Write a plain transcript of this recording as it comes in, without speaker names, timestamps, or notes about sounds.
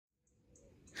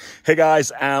Hey guys,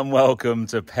 and welcome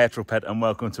to Petrol Ped, and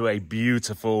welcome to a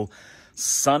beautiful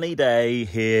sunny day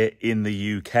here in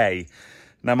the UK.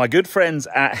 Now, my good friends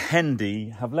at Hendy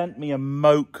have lent me a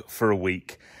Moke for a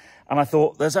week, and I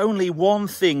thought there's only one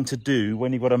thing to do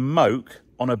when you've got a Moke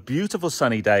on a beautiful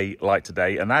sunny day like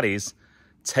today, and that is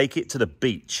take it to the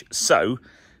beach. So,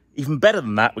 even better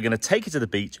than that, we're going to take it to the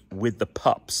beach with the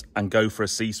pups and go for a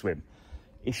sea swim.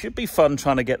 It should be fun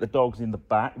trying to get the dogs in the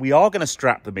back. We are going to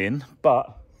strap them in,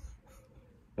 but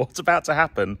what's about to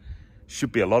happen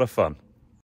should be a lot of fun.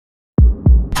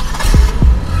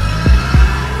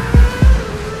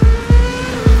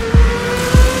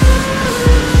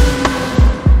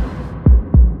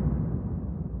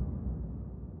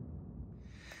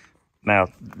 Now,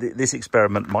 this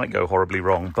experiment might go horribly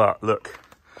wrong, but look,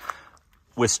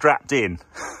 we're strapped in.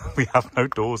 We have no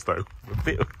doors though.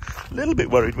 We're a little bit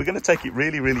worried. We're going to take it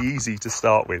really, really easy to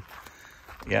start with.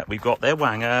 Yeah, we've got their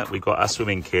wanger, we've got our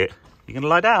swimming kit. You going to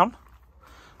lie down?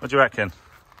 What do you reckon?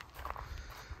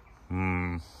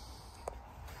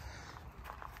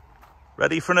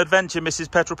 Ready for an adventure, Mrs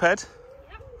Petrol Ped?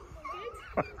 Yep,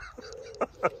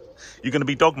 good. You going to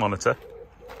be dog monitor?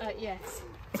 Yes.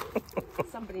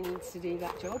 Somebody needs to do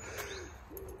that job.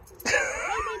 Hey,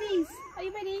 buddies. Are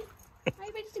you ready? Are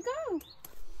you ready to go?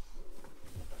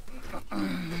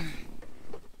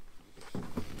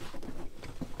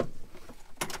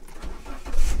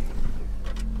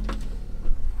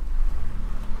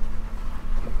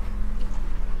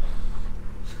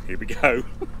 Here we go.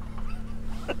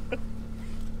 This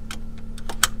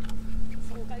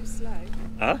one goes slow.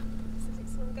 Huh?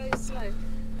 This one goes slow.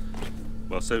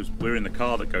 Well, so we're in the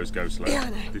car that goes go slow. Yeah, I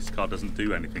know. This car doesn't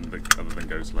do anything other than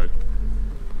go slow.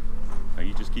 Now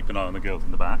you just keep an eye on the girls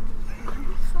in the back.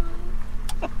 I'm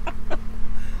fine.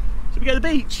 Should we go to the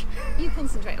beach? You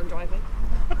concentrate on driving.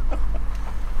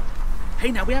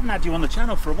 Hey, now we haven't had you on the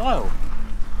channel for a while.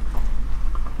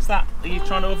 Is that, are you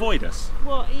trying to avoid us?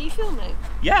 What, are you filming?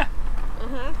 Yeah.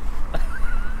 Uh-huh.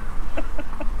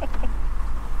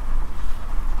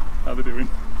 How are they doing?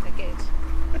 They're good.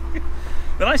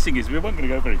 The nice thing is we weren't going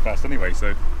to go very fast anyway,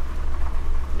 so.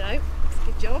 No, it's a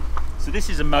good job. So this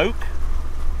is a Moke.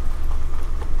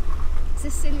 It's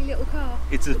a silly little car.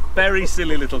 It's a very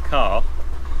silly little car,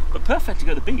 but perfect to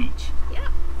go to the beach. Yeah.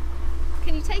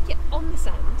 Can you take it on the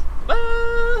sand?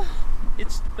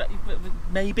 It's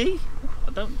maybe.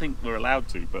 I don't think we're allowed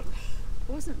to, but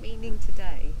I wasn't meaning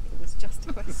today. It was just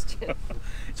a question.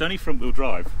 it's only front wheel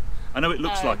drive. I know it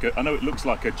looks like a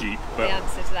Jeep, but the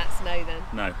answer to that's no then.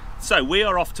 no. So we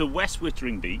are off to West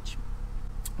Wittering Beach,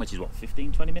 which is what,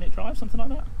 15-20 minute drive, something like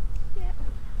that.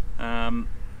 Yeah.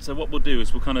 So what we'll do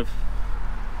is we'll kind of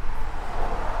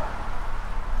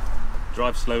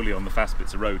drive slowly on the fast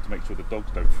bits of road to make sure the dogs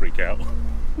don't freak out.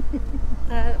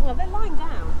 Well, they're lying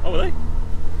down. Oh, are they?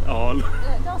 Oh, look.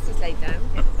 Darcy's laid down.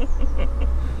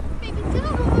 Baby dogs!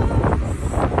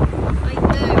 I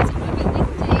know, it's a bit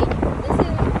windy.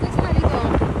 There's Holly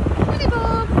Bob. Holly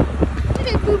Bob!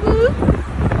 Hello, Boo Boo!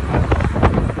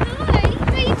 Hi,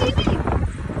 how are you doing?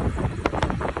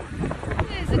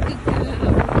 There's a good girl.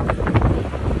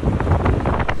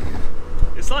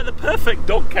 It's like the perfect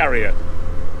dog carrier.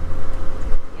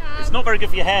 Yeah. It's not very good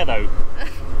for your hair though.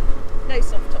 No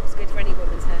soft top's good for any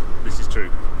woman's hair. This is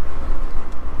true.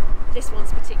 This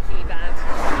one's particularly bad.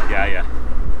 Yeah, yeah.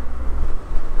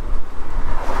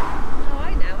 Oh,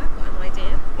 I know, I've got an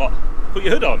idea. What? Put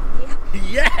your hood on?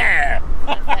 Yeah. Yeah!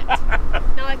 Perfect.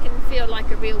 Now I can feel like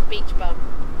a real beach bum.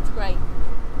 It's great.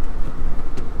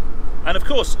 And of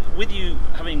course, with you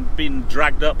having been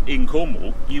dragged up in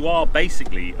Cornwall, you are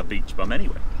basically a beach bum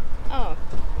anyway. Oh.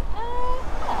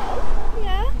 Well,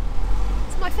 yeah.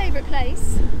 It's my favourite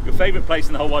place. Your favourite place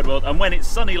in the whole wide world. And when it's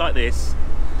sunny like this,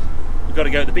 we've got to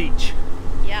go to the beach.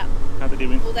 Yeah. How are they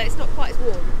doing? Although it's not quite as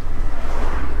warm.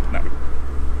 No.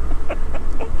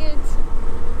 Good.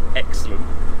 Excellent.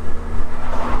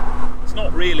 It's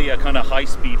not really a kind of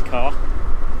high-speed car.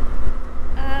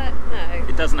 No.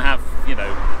 It doesn't have, you know,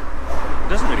 it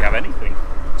doesn't really have anything.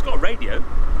 It's got a radio.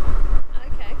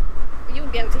 Okay. Well, you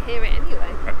wouldn't be able to hear it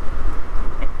anyway.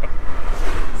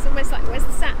 It's almost like, where's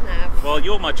the sat nav? Well,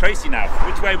 you're my Tracy nav.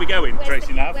 Which way are we going,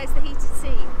 Tracy nav? Where's the heated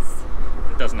seats?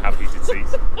 It doesn't have heated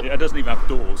seats. It doesn't even have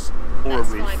doors or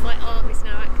That's a roof. fine. My arm is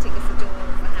now acting as a door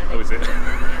for Hannah. Oh, is it? Yeah.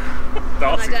 And I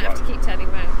Darcy's don't have fine. to keep turning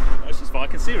round. Oh, she's fine. I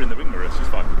can see her in the ring mirror. She's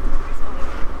fine. It's fine.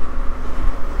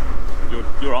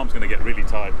 Your arm's going to get really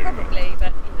tired doing that. Probably,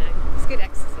 but you know, it's good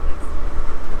exercise.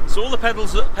 So all the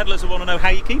peddlers who want to know how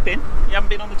you're keeping, you haven't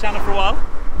been on the channel for a while?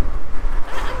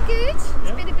 I'm good. It's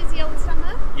been a busy old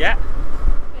summer. Yeah.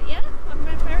 But yeah, I'm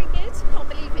very good. Can't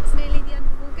believe it's nearly the end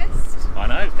of August. I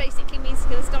know. Which basically means it's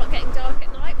going to start getting dark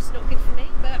at night, which is not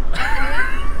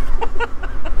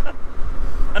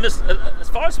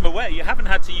as I'm aware, you haven't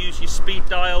had to use your speed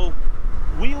dial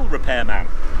wheel repair man.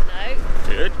 No.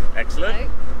 Good, excellent.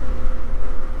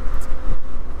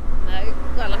 No.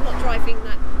 Well, I'm not driving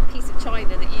that piece of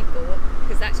china that you bought,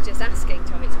 because that's just asking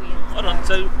to have its wheels. Hold on,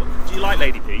 so do you like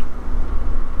Lady P?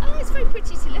 Oh, it's very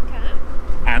pretty to look at.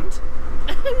 And?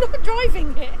 I'm not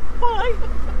driving it. Why?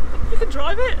 You can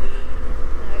drive it.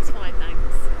 No, it's fine, thanks.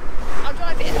 I'll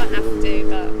drive it if I have to,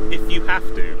 but... If you have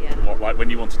to? Yeah. What, like when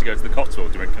you wanted to go to the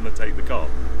Cotswolds, you went, can I take the car?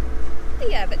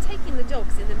 Yeah, but taking the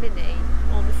dogs in the Mini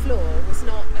on the floor was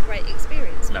not a great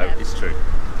experience for No, them. it's true.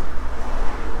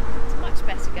 It's much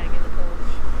better going in the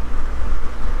Porsche.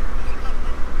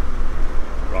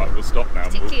 Right, we'll stop now.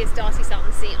 Particularly as Darcy sat on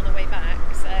the seat on the way back,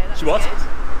 so that's She what? good.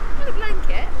 On a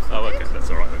blanket. Oh, okay, that's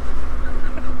all right then.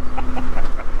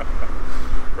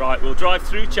 Right, we'll drive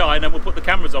through China and we'll put the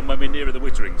cameras on when we're nearer the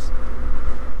Witterings.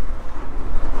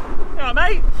 All right,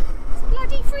 mate? It's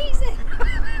bloody freezing.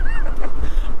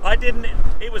 I didn't,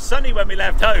 it was sunny when we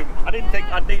left home. I didn't think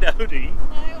I'd need a hoodie.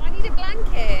 No, I need a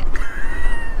blanket.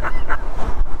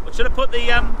 Should I put the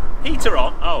heater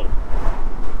on? Oh.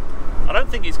 I don't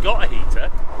think it's got a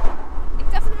heater.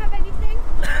 It doesn't have anything?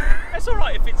 It's all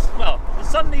right if it's, well, the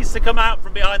sun needs to come out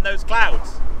from behind those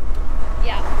clouds.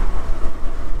 Yeah.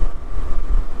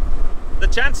 The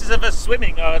chances of us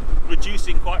swimming are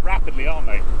reducing quite rapidly, aren't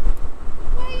they?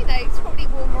 Well, you know, it's probably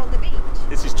warmer on the beach.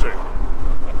 This is true.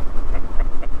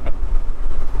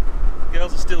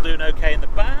 Girls are still doing okay in the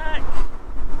back.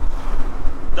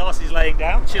 Darcy's laying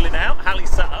down, chilling out. Hallie's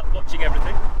sat up, watching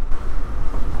everything.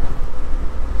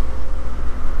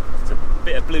 It's a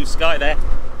bit of blue sky there.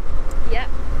 Yeah,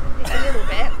 it's a little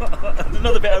bit. There's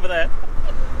another bit over there.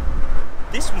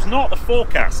 This was not the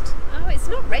forecast. Oh, it's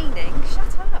not raining.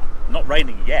 Shut up. Not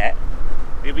raining yet.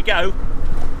 Here we go.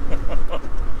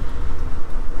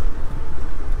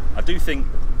 I do think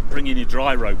bringing your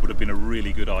dry robe would have been a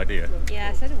really good idea.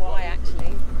 Yeah, so do I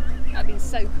actually. That'd been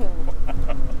so cool.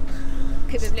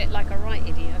 Could have looked like a right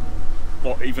idiot.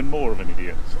 What, even more of an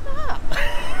idiot? Shut up.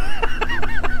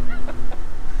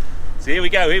 So here we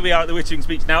go, here we are at the Witterings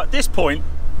Beach. Now at this point,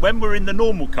 when we're in the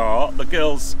normal car, the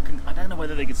girls, I don't know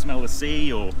whether they can smell the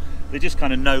sea or they just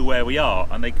kind of know where we are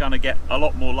and they kind of get a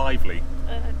lot more lively.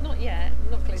 Not yet,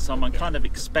 not close. So I'm kind of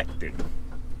expecting.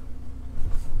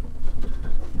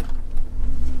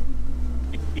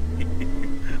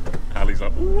 Hallie's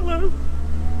like, ooh, hello.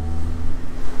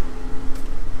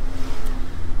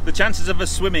 The chances of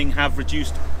us swimming have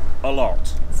reduced a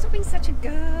lot. Stop being such a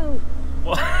girl.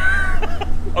 What?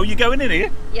 Oh, you're going in here?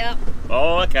 Yeah.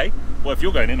 Oh, okay. Well, if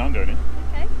you're going in, I'm going in.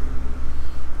 Okay.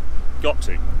 Got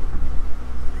to.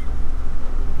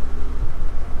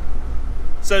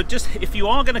 So just, if you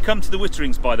are going to come to the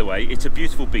Witterings, by the way, it's a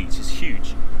beautiful beach, it's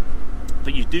huge.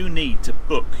 But you do need to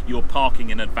book your parking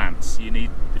in advance. You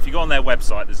need, if you go on their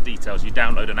website, there's details, you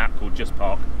download an app called Just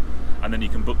Park, and then you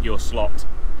can book your slot.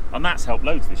 And that's helped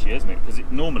loads this year, isn't it? Because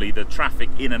normally the traffic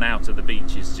in and out of the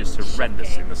beach is just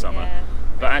horrendous in the summer. Yeah.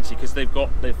 But actually, because they're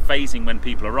phasing when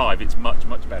people arrive, it's much,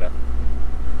 much better.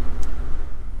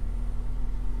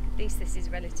 At least this is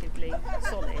relatively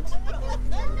solid.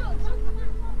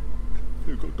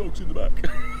 We've got dogs in the back.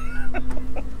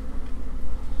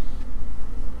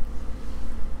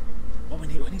 Well, we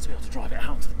need to be able to drive it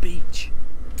out to the beach.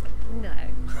 No.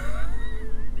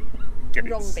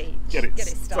 Wrong beach. Get it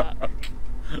stuck.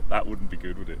 That wouldn't be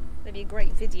good, would it? There'd be a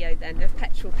great video then of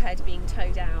Petrol Ped being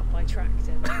towed out by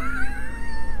tractor.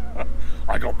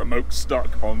 I got the Moke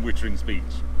stuck on Witterings Beach.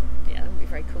 Yeah, that would be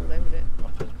very cool though, would it?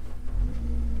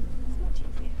 It's much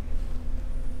easier.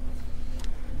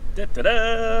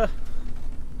 Da-da-da!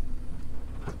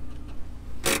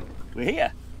 We're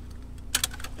here.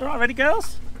 All right, ready,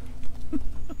 girls?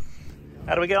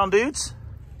 How do we get on, dudes?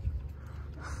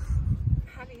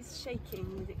 Hallie's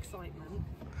shaking with excitement.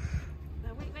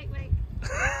 No, wait.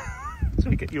 Should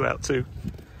we get you out too?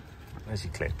 Where's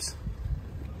your clips?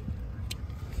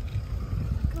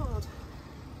 God.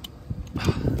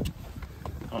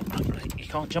 Oh, you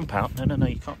can't jump out. No,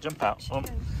 you can't jump out.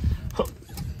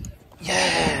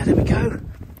 Yeah, there we go.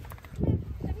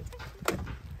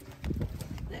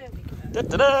 There we go.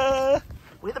 Da-da-da!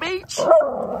 We're at the beach!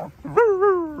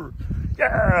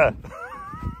 Yeah!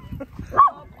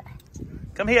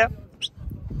 Come here.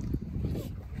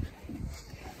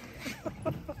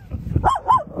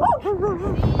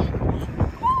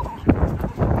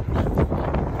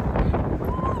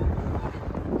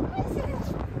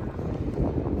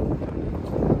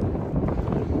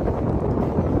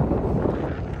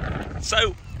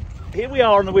 So, here we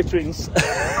are on the Witterings.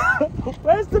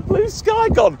 Where's the blue sky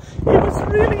gone? It was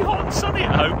really hot and sunny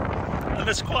at home, and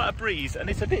there's quite a breeze, and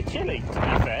it's a bit chilly, to be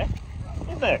fair,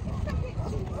 isn't it?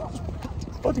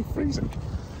 bloody freezing.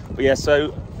 But yeah,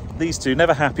 so these two,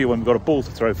 never happy when we've got a ball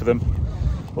to throw for them.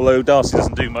 Although Darcy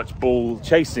doesn't do much ball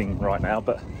chasing right now,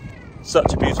 but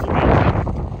such a beautiful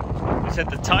meal. We said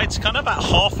the tide's kind of about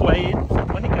halfway in.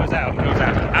 When it goes out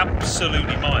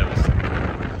absolutely miles.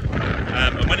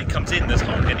 And when it comes in, there's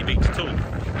hardly any beach at all.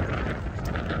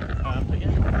 But yeah,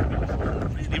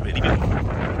 really, really beautiful.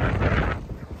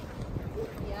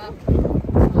 Yeah.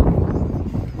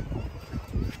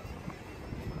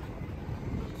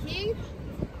 Thank you.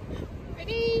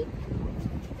 Ready?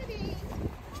 Ready.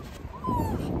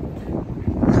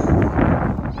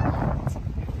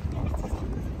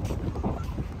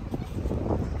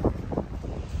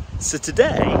 So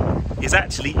today is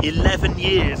actually 11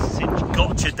 years since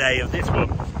Gotcha Day of this one.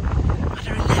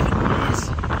 Under 11 years.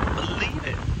 Believe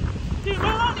it. Doing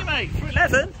well, aren't you, mate? For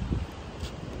 11.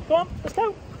 Go on, let's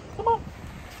go. Come on.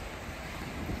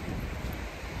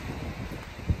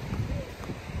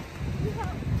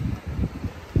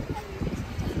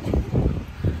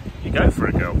 You go for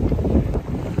it, girl.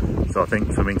 So I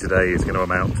think swimming today is going to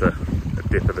amount to a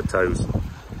dip of the toes.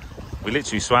 We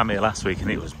literally swam here last week and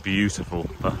it was beautiful,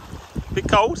 but a bit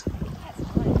cold.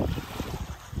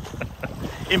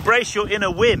 Embrace your inner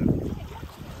Wim.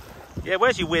 Yeah,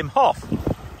 where's your Wim Hof?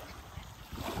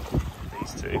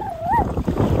 These two.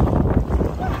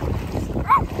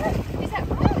 Is that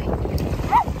right?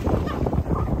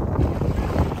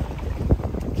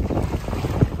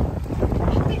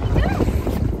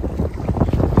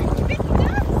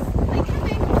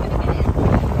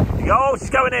 Oh, she's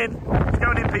going in. She's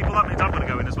going in, people. That means I'm going to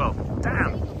go in as well.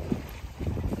 Damn.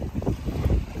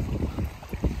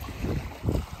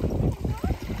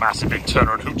 Massive big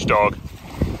turner and hooch dog.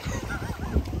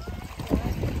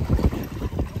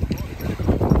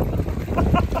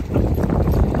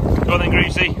 Go on then,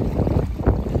 Greavesy.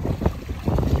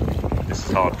 This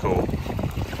is hardcore.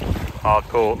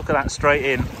 Hardcore. Look at that, straight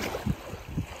in.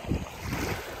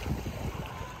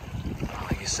 Oh,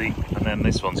 you see, and then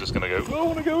this one's just going to go, oh, I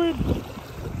want to go in.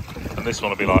 And this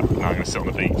one will be like, no, I'm going to sit on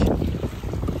the beach.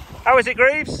 How is it,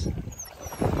 Greaves?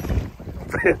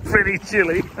 Pretty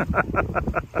chilly.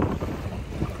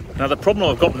 Now the problem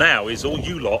I've got now is all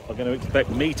you lot are going to expect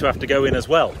me to have to go in as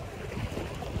well.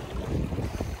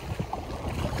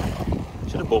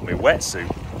 Should have bought me a wetsuit.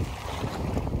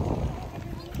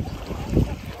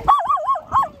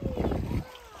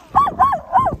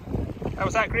 How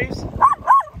was that, Greaves?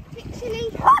 Bit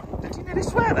chilly. Did you nearly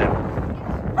swear then?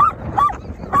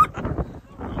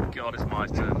 Oh God, it's my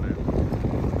turn now.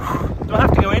 Do I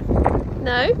have to go in?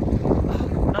 No.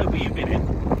 No, but you've been in.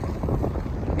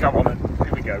 Come on then,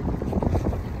 here we go.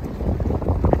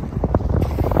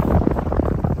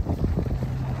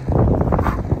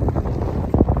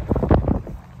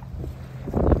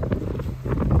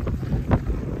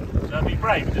 Don't be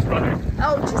brave and just run in.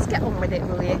 Oh, just get on with it,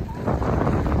 will you?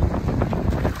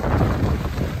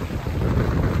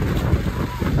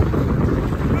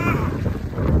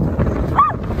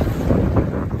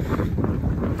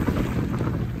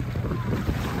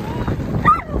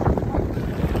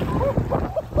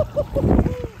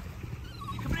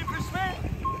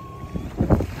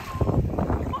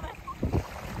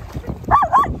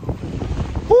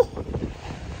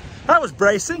 That was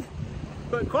bracing,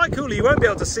 but quite cool. You won't be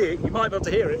able to see it, you might be able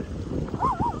to hear it.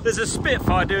 There's a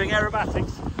Spitfire doing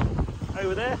aerobatics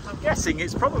over there. I'm guessing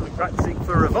it's probably practicing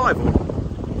for a revival.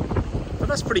 But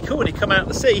that's pretty cool when you come out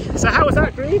to sea. So how was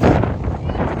that, Greaves?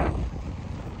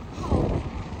 Cold.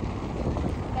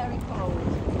 Very cold.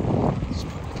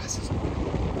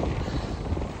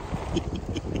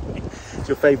 It's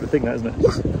your favourite thing, that, isn't it?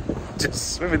 Yeah.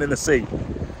 Just swimming in the sea.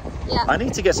 Yeah. I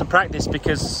need to get some practice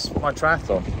because my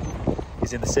triathlon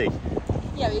is in the sea.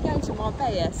 Yeah, we're going to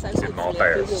Marbella, so It's in hopefully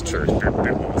Marbella, it'll be it's warmer. true, it's a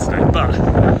bit warm today, but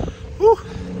whew.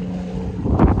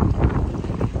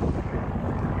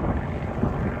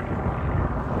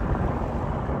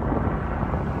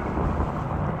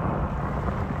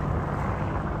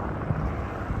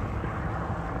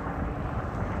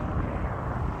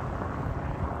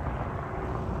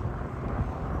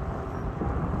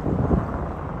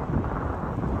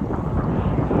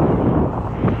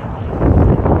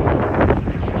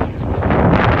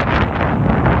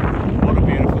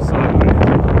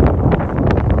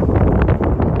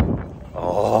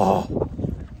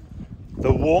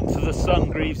 Warmth of the sun,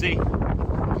 Greavesy.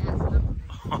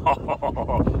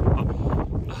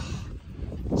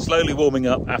 Slowly warming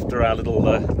up after our little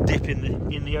dip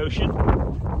in the ocean.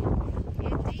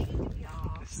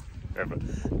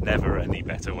 Never any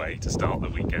better way to start the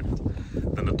weekend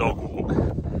than a dog walk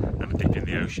and a dip in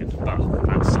the ocean. But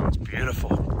that sun's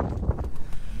beautiful.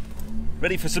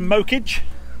 Ready for some mokage?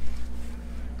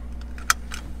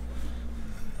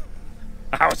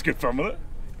 That was good fun, wasn't it?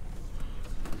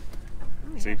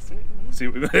 Oh, yeah, See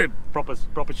what we mean? Proper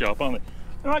sharp, aren't they?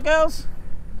 All right, girls.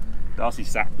 Darcy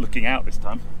sat looking out this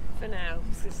time. For now,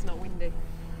 because it's not windy.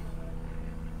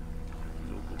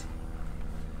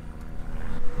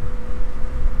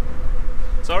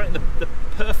 So I reckon the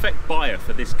perfect buyer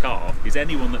for this car is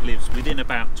anyone that lives within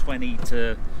about 20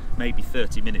 to maybe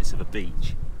 30 minutes of a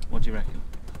beach. What do you reckon?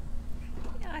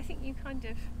 Yeah, I think you kind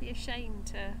of be ashamed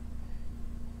to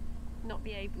not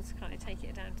be able to kind of take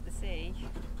it down to the sea.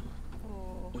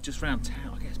 Or just round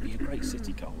town, I guess. Be a great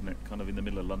city car, wouldn't it? Kind of in the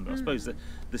middle of London. I suppose the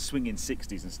swinging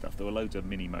 60s and stuff, there were loads of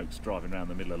mini Mokes driving around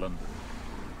the middle of London.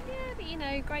 Yeah, but you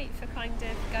know, great for kind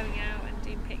of going out and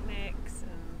doing picnics and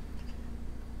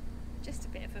just a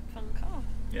bit of a fun car.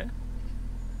 Yeah.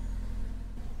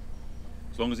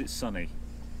 As long as it's sunny.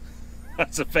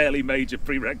 That's a fairly major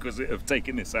prerequisite of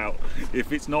taking this out.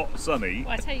 If it's not sunny...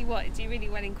 Well, I tell you what, it do really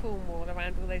well in Cornwall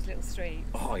around all those little streets.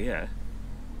 Oh, yeah.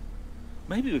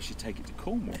 Maybe we should take it to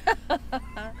Cornwall.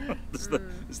 That's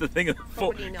the thing.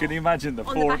 Can you imagine the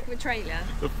on the back of a trailer?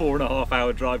 The 4.5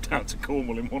 hour drive down to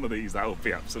Cornwall in one of these? That would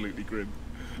be absolutely grim.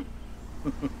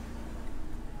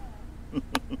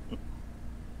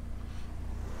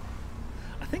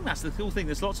 I think that's the cool thing.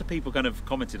 There's lots of people kind of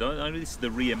commented. I know this is the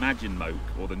reimagined Moke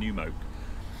or the new Moke,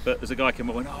 but there's a guy came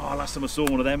up and went, "Oh, last time I saw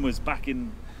one of them was back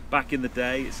in the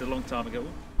day. It's a long time ago."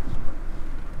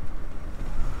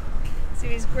 So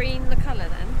is green the colour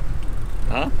then?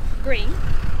 Huh? Green?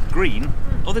 Green?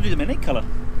 Oh, they do them in any colour.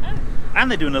 Oh.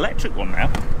 And they do an electric one now.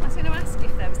 I was going to ask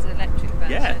if there was an electric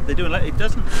version. Yeah, they do. It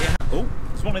doesn't. Yeah. Oh,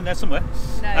 there's one in there somewhere.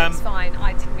 No, it's fine.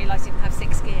 I didn't realise it didn't have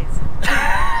 6 gears.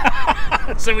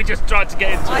 So we just tried to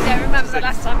get into it. I don't remember the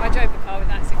last time I drove a car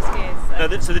without 6 gears. So,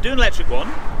 no, so they're doing an electric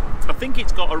one. I think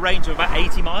it's got a range of about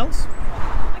 80 miles.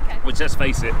 okay. Which, let's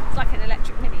face it. It's like an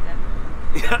electric Mini then.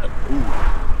 Yeah. Ooh.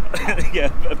 Yeah,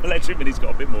 electric Mini's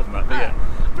got a bit more than that, but yeah.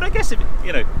 But I guess if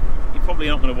you're probably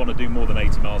not going to want to do more than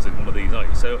 80 miles in one of these, are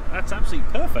you? So that's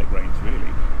absolutely perfect range,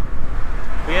 really.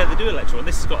 But yeah, they do electric one.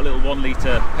 This has got a little 1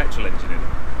 litre petrol engine in it.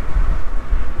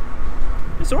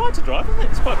 It's alright to drive, isn't it?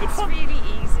 It's quite good fun. It's really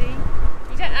easy.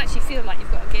 You don't actually feel like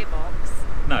you've got a gearbox.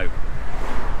 No.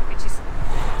 Which is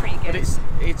pretty good. But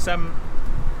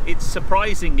it's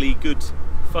surprisingly good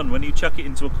fun when you chuck it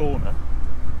into a corner.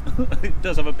 It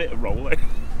does have a bit of roll though.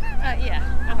 Yeah,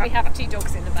 and we have 2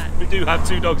 dogs in the back. We do have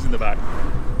 2 dogs in the back.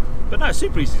 But no,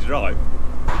 super easy to drive.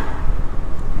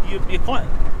 You're quite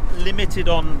limited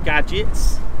on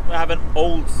gadgets. We have an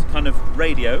old kind of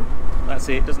radio. That's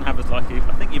it. It doesn't have I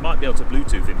think you might be able to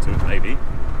Bluetooth into it maybe. A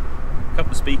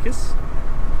couple of speakers.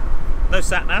 No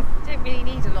sat nav. You don't really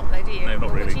need a lot though, do you? No,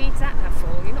 not really. What do you need sat nav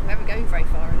for? You're not ever going very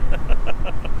far in it.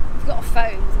 You've got a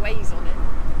phone with Waze on it.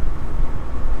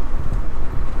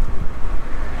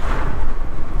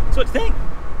 So what do you think?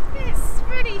 It's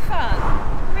really fun,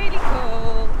 really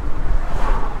cool.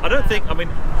 I don't think, I'm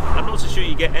not so sure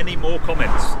you get any more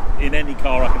comments in any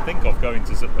car I can think of going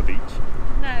to a beach.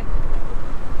 No.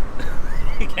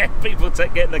 You get people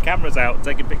getting their cameras out and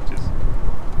taking pictures.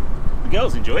 The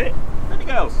girls enjoy it, don't you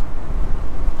girls?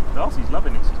 Darcy's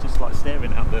loving it, she's just like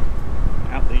staring out the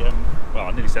well,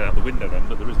 I nearly said out the window then,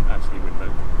 but there isn't actually a window.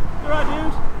 You alright,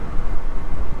 dude?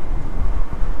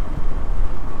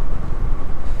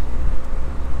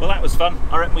 Well, that was fun.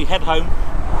 I reckon we head home,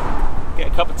 get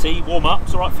a cup of tea, warm up.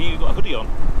 It's all right for you. You've got a hoodie on.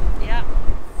 Yeah.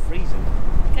 Freezing.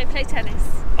 Go play tennis.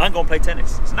 I'm going to play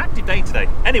tennis. It's an active day today.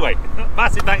 Anyway,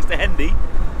 massive thanks to Hendy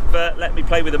for letting me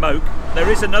play with the Moke. There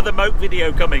is another Moke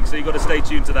video coming, so you've got to stay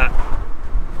tuned to that.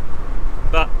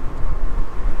 But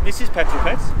Mrs Petrol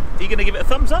Ped, are you going to give it a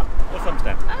thumbs up or thumbs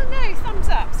down? Oh no, thumbs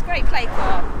up. It's a great play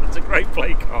car. It's a great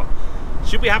play car.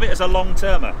 Should we have it as a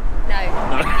long-termer? No.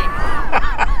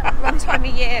 Wrong time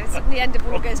of year, it's the end of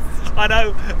August. I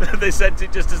know, they sent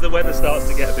it just as the weather starts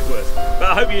to get a bit worse. But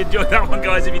I hope you enjoyed that one,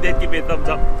 guys. If you did, give me a thumbs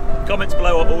up. Comments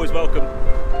below are always welcome.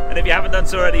 And if you haven't done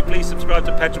so already, please subscribe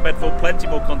to Petrol Ped for plenty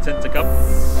more content to come.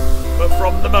 But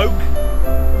from the Moke,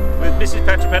 with Mrs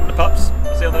Petrol Ped and the Pups,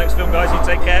 I'll see you on the next film, guys. You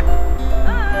take care.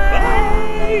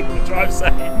 Bye. Bye. Drive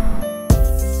safe.